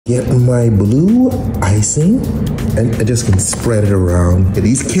Get my blue icing and I just can spread it around.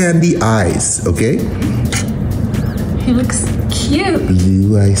 These candy eyes, okay? He looks cute.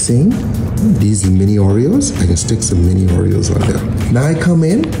 Blue icing. These mini Oreos. I can stick some mini Oreos on there. Now I come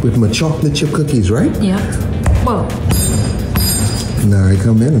in with my chocolate chip cookies, right? Yeah. Whoa. Now I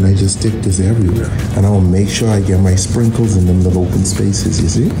come in and I just stick this everywhere. And I'll make sure I get my sprinkles in them little open spaces, you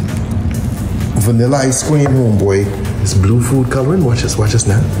see? Vanilla ice cream, homeboy. This blue food coloring. Watch us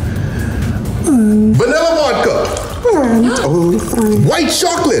now. Vanilla vodka. White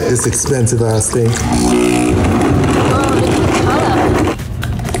chocolate. This expensive ass thing.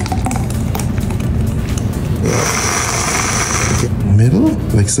 Middle,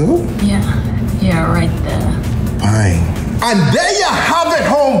 like so? Yeah, right there. Fine. And there you have it,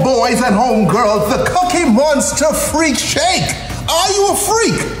 homeboys and homegirls, the Cookie Monster Freakshake. Are you a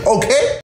freak? Okay.